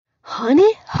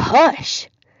Honey Hush.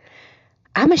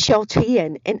 I'm Michelle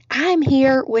Tian, and I'm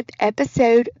here with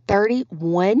episode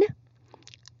 31.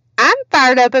 I'm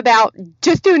fired up about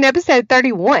just doing episode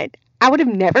 31. I would have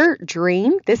never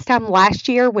dreamed this time last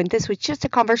year, when this was just a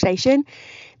conversation,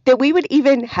 that we would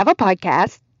even have a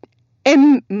podcast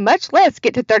and much less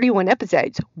get to 31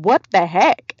 episodes. What the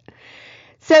heck?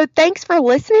 So thanks for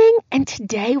listening. And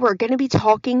today we're going to be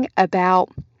talking about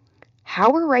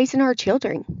how we're raising our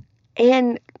children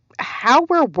and how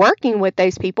we're working with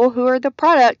those people who are the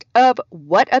product of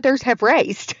what others have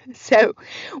raised. So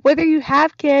whether you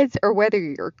have kids or whether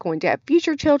you're going to have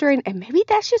future children, and maybe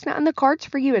that's just not in the cards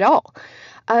for you at all,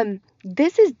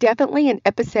 this is definitely an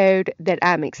episode that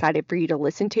I'm excited for you to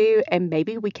listen to, and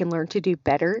maybe we can learn to do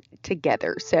better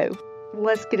together. So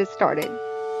let's get it started.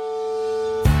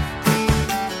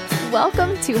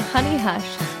 Welcome to Honey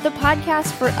Hush, the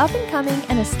podcast for up-and-coming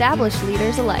and established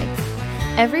leaders alike.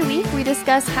 Every week, we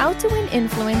discuss how to win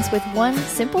influence with one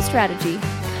simple strategy: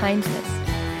 kindness.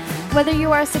 Whether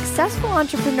you are a successful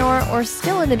entrepreneur or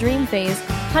still in the dream phase,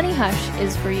 Honey Hush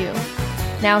is for you.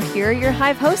 Now, here are your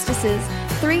Hive hostesses,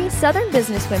 3 Southern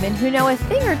businesswomen who know a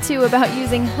thing or two about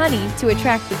using honey to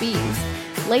attract the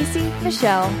bees: Lacey,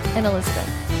 Michelle, and Elizabeth.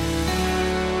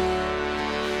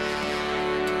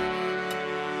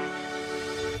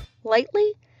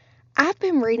 Lately, I've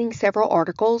been reading several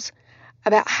articles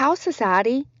about how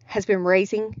society has been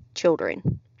raising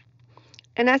children.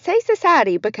 And I say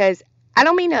society because I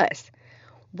don't mean us.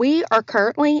 We are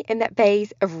currently in that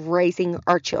phase of raising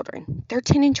our children. They're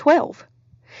 10 and 12.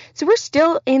 So we're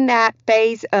still in that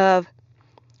phase of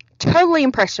totally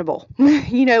impressionable.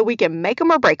 We can make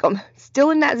them or break them.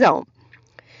 Still in that zone.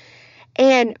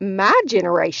 And my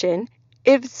generation,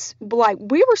 it's like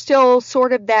we were still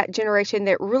sort of that generation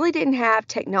that really didn't have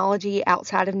technology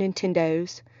outside of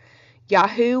Nintendo's.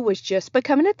 Yahoo was just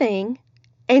becoming a thing.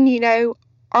 And,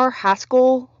 our high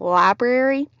school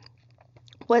library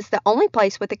was the only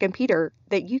place with a computer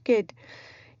that you could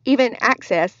even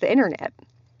access the internet.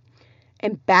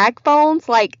 And bag phones,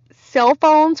 like cell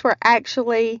phones, were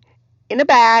actually in a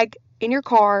bag in your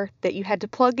car that you had to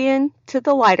plug in to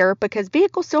the lighter because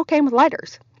vehicles still came with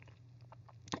lighters.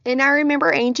 And I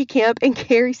remember Angie Kemp and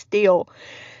Carrie Steele.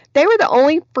 They were the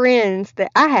only friends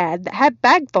that I had that had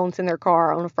bag phones in their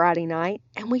car on a Friday night,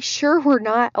 and we sure were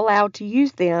not allowed to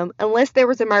use them unless there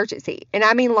was an emergency. And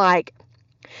I mean, like,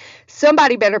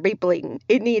 somebody better be bleeding.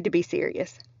 It needed to be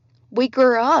serious. We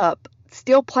grew up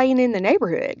still playing in the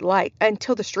neighborhood, like,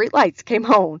 until the streetlights came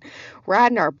on,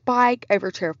 riding our bike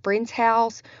over to a friend's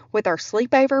house with our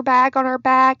sleepover bag on our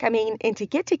back. I mean, and to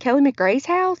get to Kelly McRae's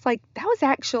house, like, that was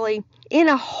actually in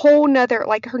a whole nother,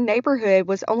 like, her neighborhood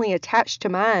was only attached to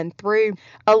mine through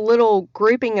a little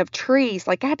grouping of trees.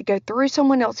 Like, I had to go through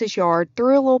someone else's yard,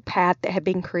 through a little path that had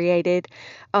been created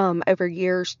over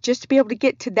years just to be able to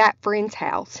get to that friend's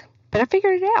house. But I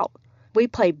figured it out. We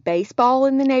played baseball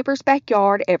in the neighbor's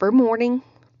backyard every morning,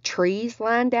 trees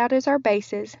lined out as our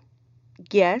bases.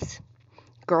 Yes,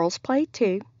 girls played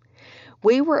too.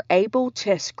 We were able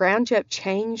to scrounge up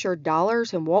change or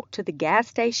dollars and walk to the gas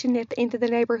station at the end of the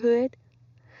neighborhood.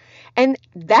 And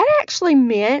that actually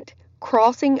meant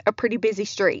crossing a pretty busy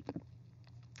street.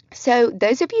 So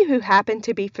those of you who happen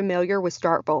to be familiar with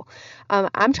Starkville,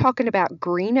 I'm talking about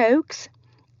Green Oaks.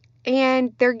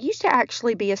 And there used to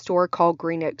actually be a store called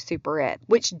Green Oaks Superette,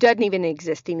 which doesn't even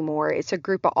exist anymore. It's a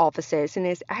group of offices and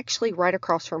is actually right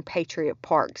across from Patriot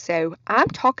Park. So I'm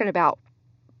talking about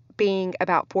being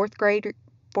about fourth grade,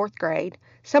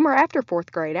 somewhere after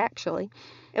 4th grade actually.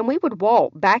 And we would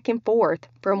walk back and forth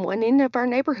from one end of our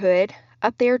neighborhood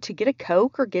up there to get a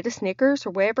Coke or get a Snickers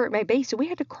or whatever it may be. So we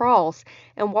had to cross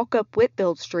and walk up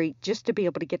Whitfield Street just to be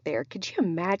able to get there. Could you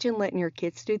imagine letting your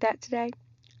kids do that today?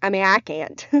 I mean, I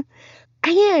can't.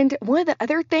 And one of the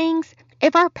other things,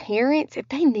 if our parents, if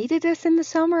they needed us in the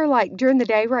summer, like during the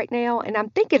day right now, and I'm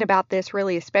thinking about this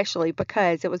really especially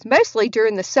because it was mostly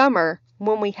during the summer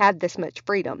when we had this much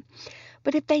freedom.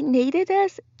 But if they needed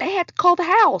us, they had to call the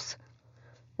house,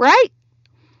 right?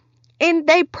 And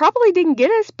they probably didn't get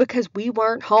us because we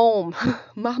weren't home.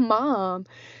 My mom,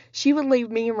 she would leave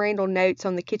me and Randall notes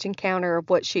on the kitchen counter of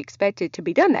what she expected to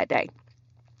be done that day.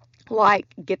 Like,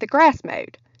 get the grass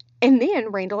mowed. And then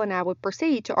Randall and I would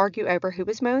proceed to argue over who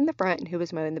was mowing the front and who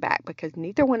was mowing the back because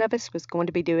neither one of us was going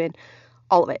to be doing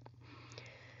all of it.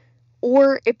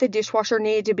 Or if the dishwasher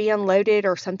needed to be unloaded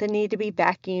or something needed to be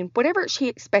vacuumed, whatever she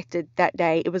expected that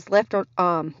day, it was left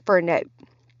on for a note.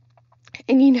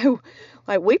 And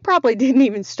like we probably didn't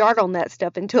even start on that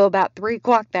stuff until about 3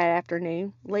 o'clock that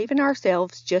afternoon, leaving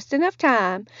ourselves just enough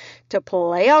time to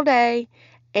play all day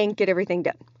and get everything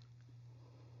done.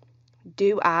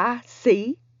 Do I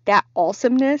see that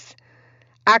awesomeness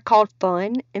I called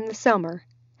fun in the summer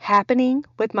happening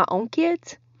with my own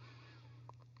kids?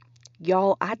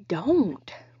 Y'all, I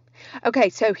don't. Okay,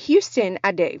 so Houston,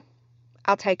 I do.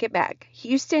 I'll take it back.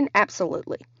 Houston,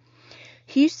 absolutely.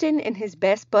 Houston and his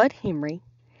best bud, Henry,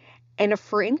 and a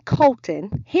friend,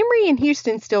 Colton. Henry and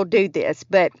Houston still do this,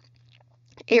 but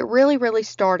it really, really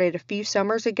started a few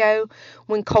summers ago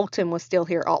when Colton was still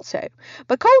here also.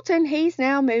 But Colton, he's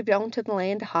now moved on to the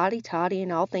land of hotty toddy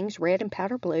and all things red and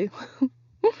powder blue.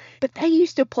 But they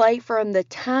used to play from the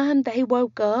time they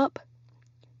woke up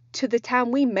to the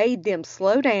time we made them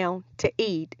slow down to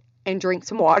eat and drink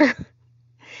some water.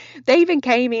 They even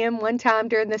came in one time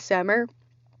during the summer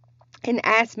and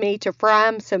asked me to fry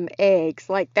them some eggs.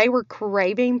 Like, they were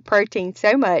craving protein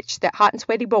so much that hot and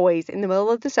sweaty boys in the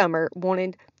middle of the summer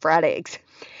wanted fried eggs.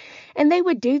 And they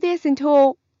would do this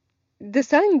until the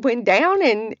sun went down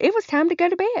and it was time to go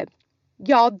to bed.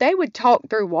 Y'all, they would talk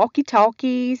through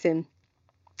walkie-talkies, and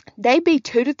they'd be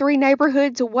 2 to 3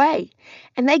 neighborhoods away.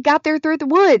 And they got there through the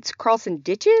woods, crossing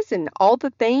ditches and all the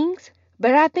things.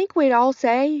 But I think we'd all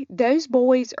say those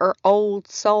boys are old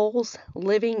souls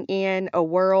living in a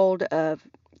world of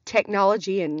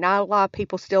technology, and not a lot of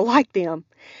people still like them.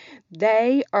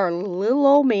 They are little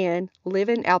old men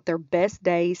living out their best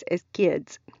days as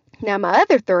kids. Now, my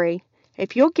other 3,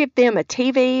 if you'll give them a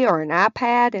TV or an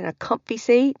iPad and a comfy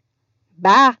seat,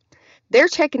 bye. They're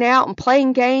checking out and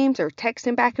playing games or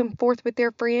texting back and forth with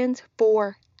their friends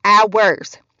for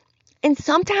hours. And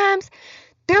sometimes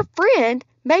their friend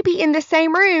may be in the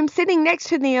same room sitting next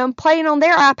to them playing on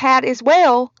their iPad as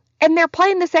well, and they're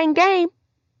playing the same game,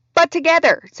 but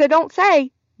together. So don't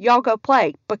say, y'all go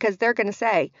play, because they're going to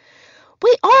say,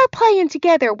 we are playing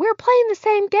together. We're playing the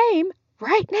same game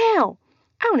right now.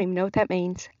 I don't even know what that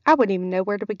means. I wouldn't even know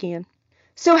where to begin.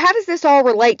 So how does this all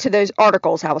relate to those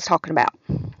articles I was talking about?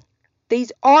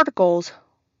 These articles,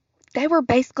 they were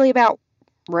basically about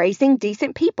raising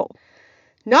decent people.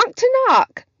 Knock to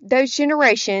knock, those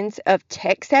generations of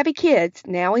tech-savvy kids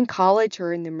now in college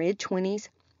or in their mid-20s,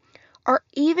 or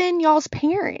even y'all's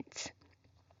parents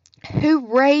who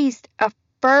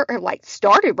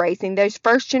started raising those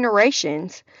first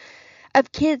generations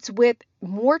of kids with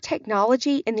more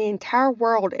technology in the entire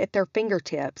world at their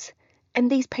fingertips. And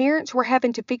these parents were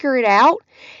having to figure it out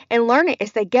and learn it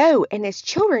as they go. And as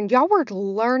children, y'all were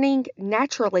learning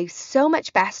naturally so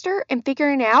much faster and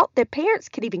figuring out that parents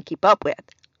could even keep up with.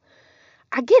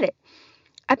 I get it.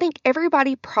 I think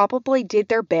everybody probably did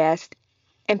their best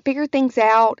and figured things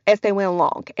out as they went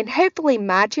along. And hopefully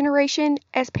my generation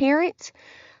as parents,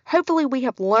 hopefully we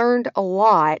have learned a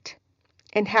lot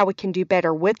and how we can do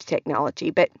better with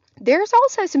technology. But there's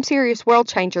also some serious world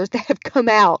changers that have come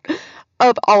out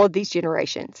of all of these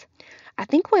generations. I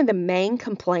think one of the main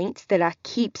complaints that I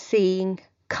keep seeing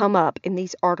come up in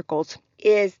these articles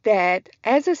is that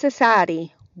as a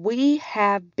society, we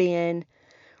have been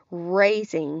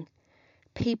raising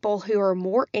people who are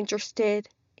more interested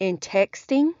in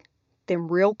texting than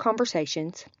real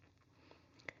conversations.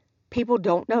 People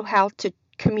don't know how to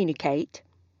communicate.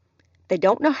 They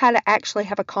don't know how to actually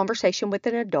have a conversation with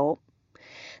an adult.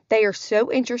 They are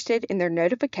so interested in their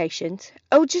notifications.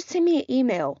 Oh, just send me an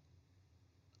email.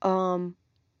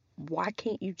 Why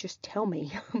can't you just tell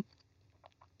me?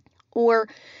 Or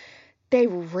they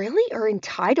really are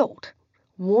entitled,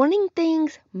 wanting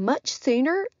things much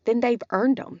sooner than they've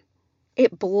earned them.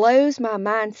 It blows my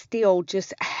mind still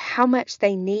just how much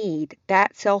they need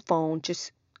that cell phone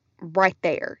just right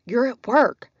there. You're at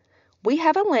work. We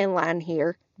have a landline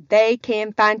here. They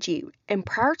can find you. And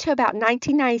prior to about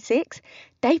 1996,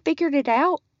 they figured it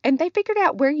out, and they figured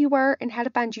out where you were and how to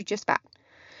find you just fine.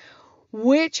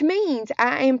 Which means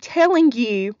I am telling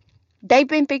you, they've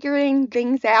been figuring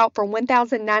things out for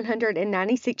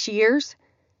 1,996 years.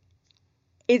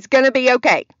 It's going to be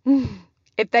okay.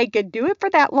 If they could do it for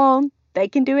that long, they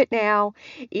can do it now,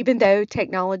 even though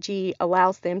technology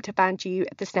allows them to find you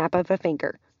at the snap of a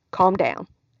finger. Calm down.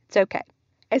 It's okay.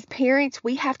 As parents,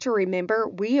 we have to remember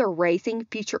we are raising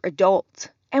future adults,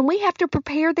 and we have to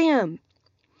prepare them.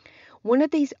 One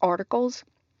of these articles,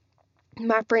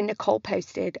 my friend Nicole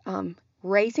posted,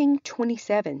 Raising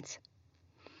 27s.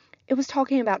 It was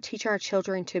talking about teaching our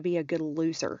children to be a good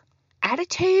loser.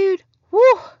 Attitude? Woo!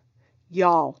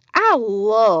 Y'all, I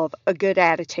love a good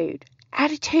attitude.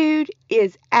 Attitude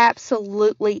is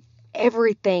absolutely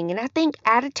everything. And I think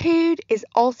attitude is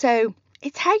also,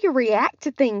 it's how you react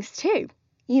to things too.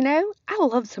 You know, I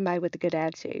love somebody with a good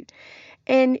attitude.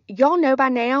 And y'all know by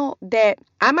now that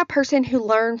I'm a person who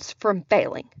learns from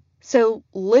failing. So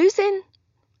losing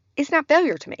is not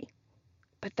failure to me.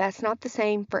 But that's not the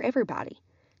same for everybody.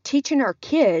 Teaching our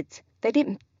kids, they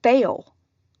didn't fail.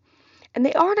 And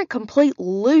they aren't a complete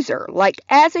loser. Like,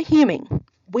 as a human,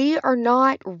 we are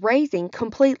not raising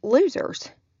complete losers.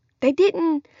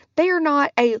 They are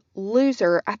not a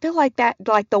loser. I feel like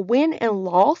the win and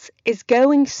loss is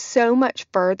going so much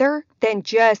further than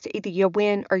just either you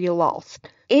win or you lost.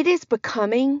 It is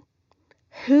becoming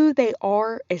who they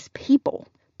are as people.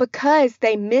 Because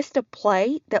they missed a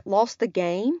play that lost the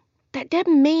game, that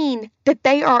doesn't mean that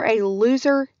they are a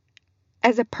loser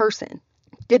as a person.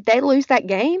 Did they lose that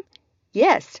game?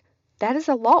 Yes, that is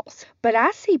a loss. But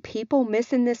I see people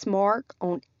missing this mark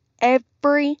on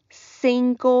every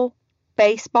single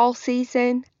baseball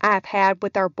season I've had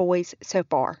with our boys so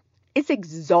far. It's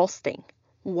exhausting.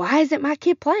 Why isn't my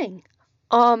kid playing?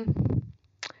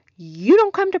 You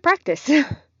don't come to practice.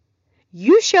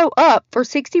 You show up for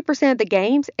 60% of the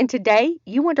games, and today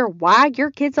you wonder why your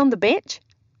kid's on the bench?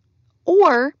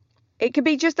 Or it could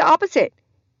be just the opposite.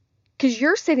 Because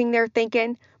you're sitting there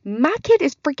thinking, my kid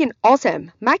is freaking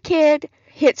awesome. My kid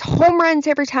hits home runs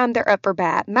every time they're up for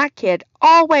bat. My kid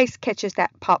always catches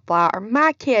that pop fly. Or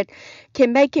my kid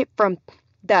can make it from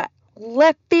the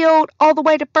left field all the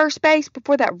way to first base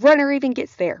before that runner even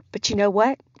gets there. But you know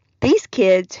what? These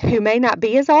kids who may not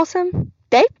be as awesome,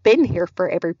 they've been here for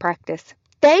every practice.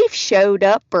 They've showed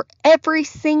up for every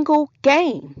single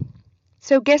game.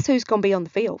 So guess who's going to be on the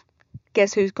field?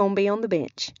 Guess who's going to be on the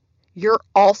bench? Your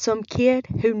awesome kid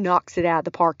who knocks it out of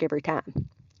the park every time.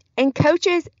 And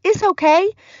coaches, it's okay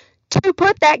to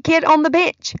put that kid on the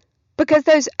bench because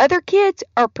those other kids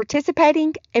are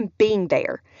participating and being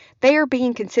there. They are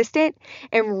being consistent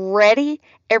and ready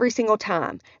every single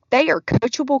time. They are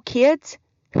coachable kids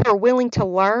who are willing to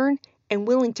learn and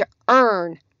willing to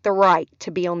earn the right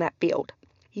to be on that field.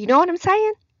 You know what I'm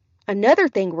saying? Another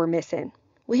thing we're missing.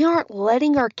 We aren't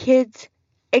letting our kids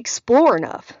explore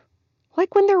enough.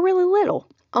 Like when they're really little.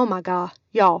 Oh my God,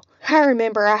 y'all. I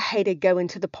remember I hated going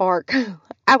to the park.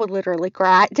 I would literally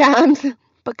cry at times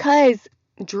because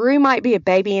Drew might be a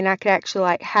baby and I could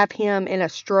actually have him in a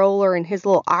stroller and his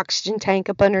little oxygen tank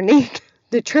up underneath.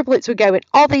 The triplets would go in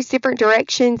all these different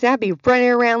directions. I'd be running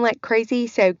around like crazy.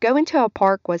 So going to a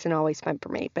park wasn't always fun for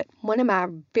me. But one of my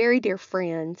very dear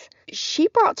friends, she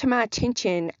brought to my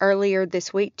attention earlier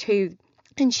this week too,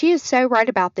 and she is so right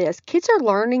about this. Kids are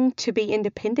learning to be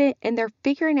independent and they're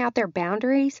figuring out their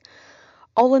boundaries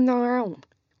all on their own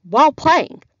while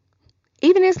playing,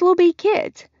 even as little bitty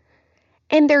kids.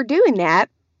 And they're doing that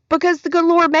because the good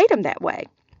Lord made them that way.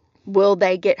 Will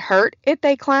they get hurt if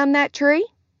they climb that tree?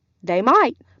 They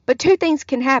might. But two things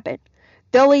can happen.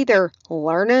 They'll either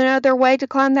learn another way to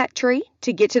climb that tree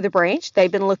to get to the branch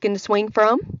they've been looking to swing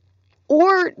from,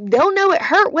 or they'll know it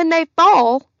hurt when they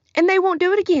fall and they won't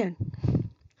do it again.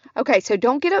 Okay, so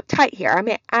don't get uptight here. I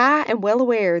mean, I am well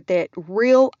aware that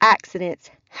real accidents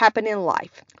happen in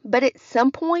life. But at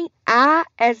some point, I,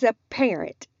 as a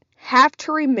parent, have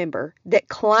to remember that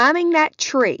climbing that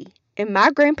tree in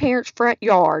my grandparents' front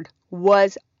yard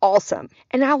was awesome.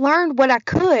 And I learned what I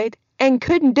could and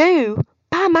couldn't do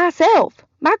by myself.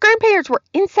 My grandparents were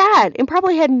inside and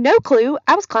probably had no clue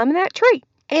I was climbing that tree.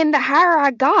 And the higher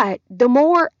I got, the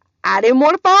more I didn't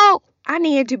want to fall. I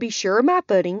needed to be sure of my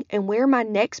footing and where my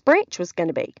next branch was going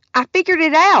to be. I figured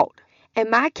it out. And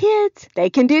my kids,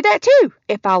 they can do that too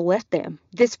if I'll let them.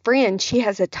 This friend, she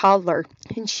has a toddler,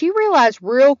 and she realized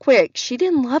real quick she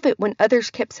didn't love it when others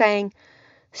kept saying,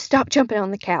 "Stop jumping on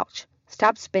the couch.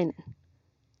 Stop spinning.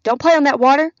 Don't play on that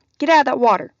water. Get out of that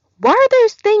water." Why are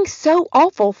those things so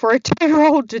awful for a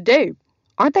 2-year-old to do?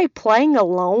 Aren't they playing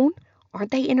alone?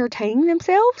 Aren't they entertaining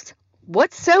themselves?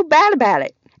 What's so bad about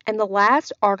it? And the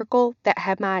last article that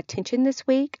had my attention this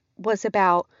week was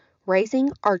about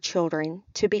raising our children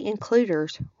to be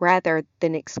includers rather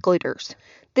than excluders.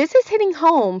 This is hitting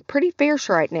home pretty fierce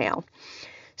right now.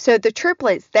 So the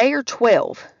triplets, they are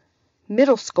 12,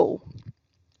 middle school.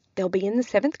 They'll be in the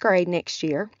 7th grade next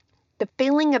year. The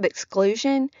feeling of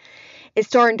exclusion is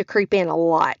starting to creep in a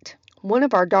lot. One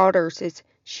of our daughters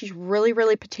she's really,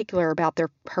 really particular about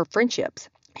her friendships.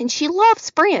 And she loves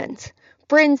friends.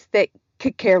 Friends that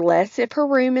could care less if her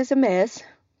room is a mess.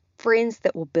 Friends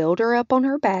that will build her up on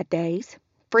her bad days.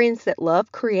 Friends that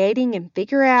love creating and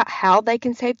figure out how they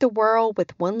can save the world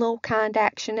with one little kind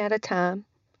action at a time.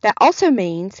 That also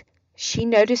means she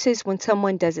notices when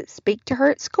someone doesn't speak to her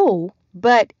at school,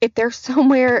 but if they're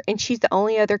somewhere and she's the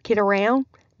only other kid around,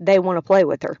 they want to play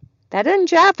with her. That doesn't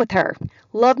jive with her.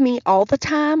 Love me all the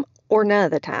time or none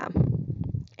of the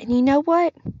time. And you know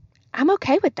what? I'm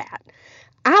okay with that.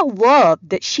 I love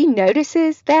that she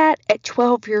notices that at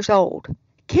 12 years old.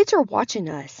 Kids are watching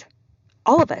us.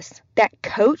 All of us. That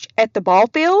coach at the ball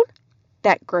field,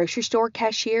 that grocery store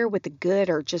cashier with the good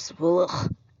or just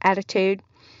ugh attitude,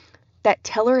 that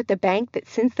teller at the bank that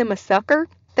sends them a sucker,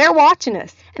 they're watching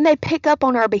us and they pick up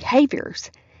on our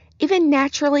behaviors, even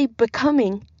naturally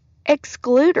becoming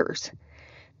excluders.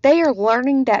 They are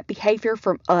learning that behavior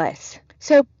from us.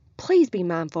 So please be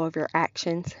mindful of your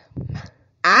actions.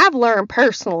 I've learned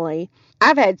personally,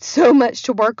 I've had so much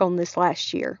to work on this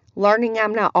last year. Learning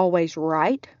I'm not always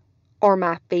right, or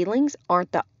my feelings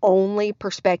aren't the only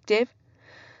perspective.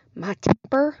 My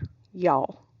temper,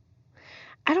 y'all.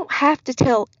 I don't have to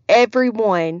tell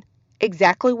everyone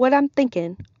exactly what I'm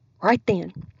thinking right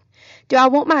then. Do I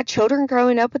want my children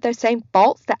growing up with those same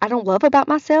faults that I don't love about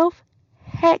myself?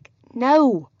 Heck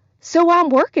no. So I'm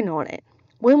working on it.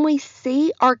 When we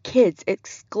see our kids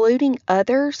excluding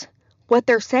others, what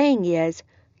they're saying is,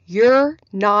 you're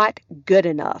not good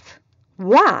enough.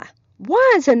 Why?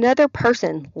 Why is another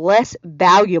person less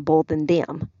valuable than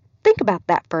them? Think about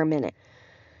that for a minute.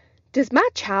 Does my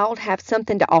child have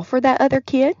something to offer that other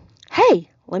kid? Hey,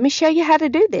 let me show you how to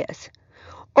do this.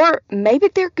 Or maybe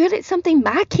they're good at something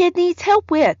my kid needs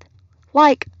help with,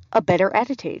 like a better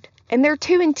attitude. And they're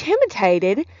too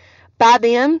intimidated by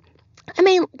them.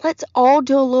 Let's all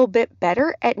do a little bit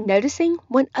better at noticing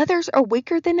when others are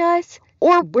weaker than us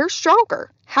or we're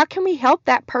stronger. How can we help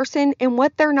that person in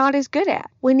what they're not as good at?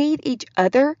 We need each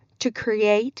other to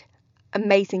create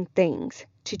amazing things,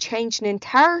 to change an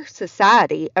entire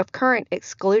society of current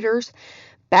excluders,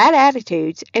 bad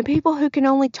attitudes, and people who can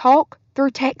only talk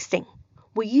through texting.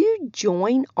 Will you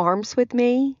join arms with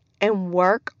me and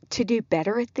work to do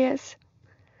better at this?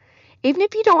 Even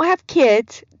if you don't have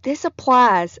kids, this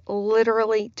applies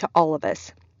literally to all of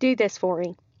us. Do this for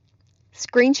me.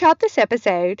 Screenshot this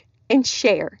episode and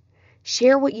share.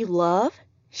 Share what you love,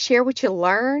 share what you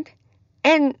learned,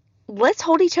 and let's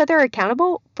hold each other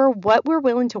accountable for what we're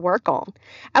willing to work on.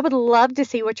 I would love to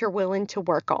see what you're willing to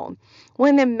work on.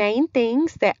 One of the main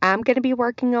things that I'm going to be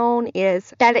working on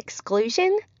is that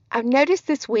exclusion. I've noticed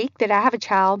this week that I have a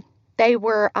child, they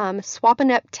were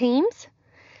swapping up teams,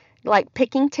 like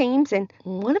picking teams, and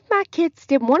one of my kids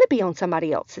didn't want to be on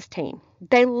somebody else's team.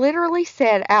 They literally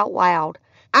said out loud,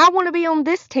 I want to be on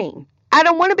this team. I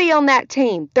don't want to be on that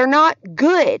team. They're not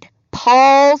good.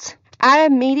 Pause. I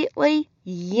immediately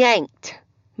yanked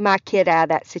my kid out of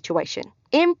that situation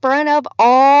in front of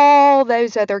all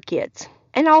those other kids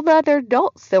and all the other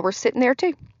adults that were sitting there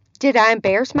too. Did I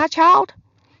embarrass my child?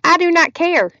 I do not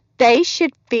care. They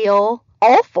should feel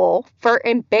awful for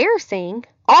embarrassing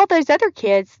all those other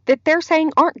kids that they're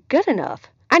saying aren't good enough.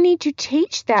 I need to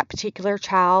teach that particular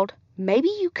child. Maybe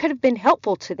you could have been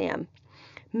helpful to them.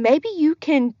 Maybe you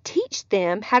can teach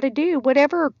them how to do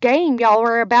whatever game y'all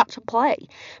are about to play.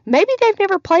 Maybe they've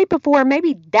never played before.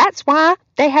 Maybe that's why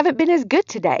they haven't been as good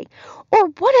today. Or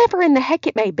whatever in the heck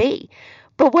it may be.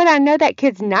 But what I know that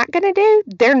kid's not going to do,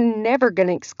 they're never going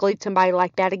to exclude somebody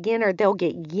like that again, or they'll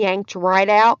get yanked right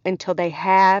out until they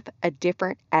have a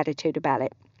different attitude about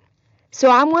it. So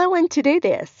I'm willing to do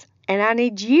this, and I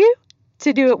need you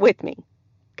to do it with me.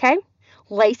 Okay?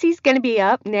 Lacey's going to be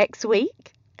up next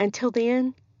week. Until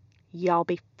then, y'all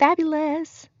be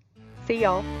fabulous. See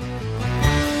y'all.